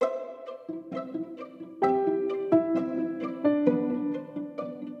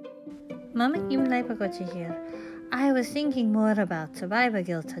Mama Kim Laipakochi here. I was thinking more about survivor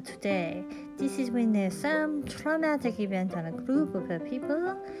guilt today. This is when there's some traumatic event on a group of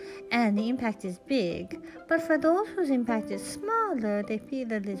people and the impact is big. But for those whose impact is smaller, they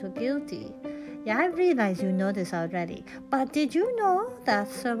feel a little guilty. Yeah, I realize you know this already, but did you know that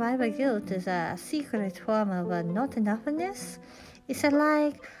survivor guilt is a secret form of not enoughness? It's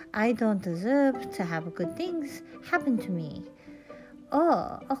like, I don't deserve to have good things happen to me.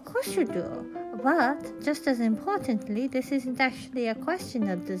 Oh, of course you do. But just as importantly, this isn't actually a question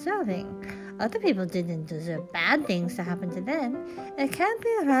of deserving. Other people didn't deserve bad things to happen to them. It can't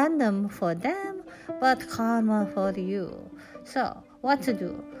be random for them, but karma for you. So, what to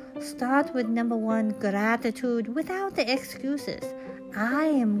do? Start with number 1, gratitude without the excuses. I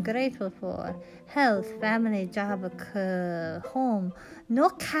am grateful for health, family, job, home. No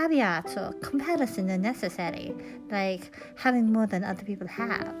caveats or comparison are necessary, like having more than other people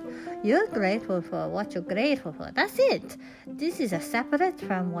have. You're grateful for what you're grateful for. That's it. This is separate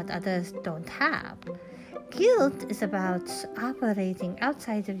from what others don't have. Guilt is about operating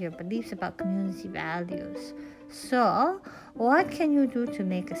outside of your beliefs about community values. So, what can you do to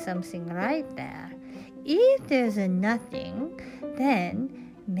make something right there? If there's a nothing,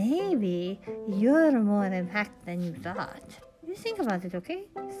 then maybe you're more impact than you thought. You think about it, okay?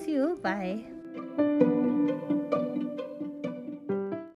 See you. Bye.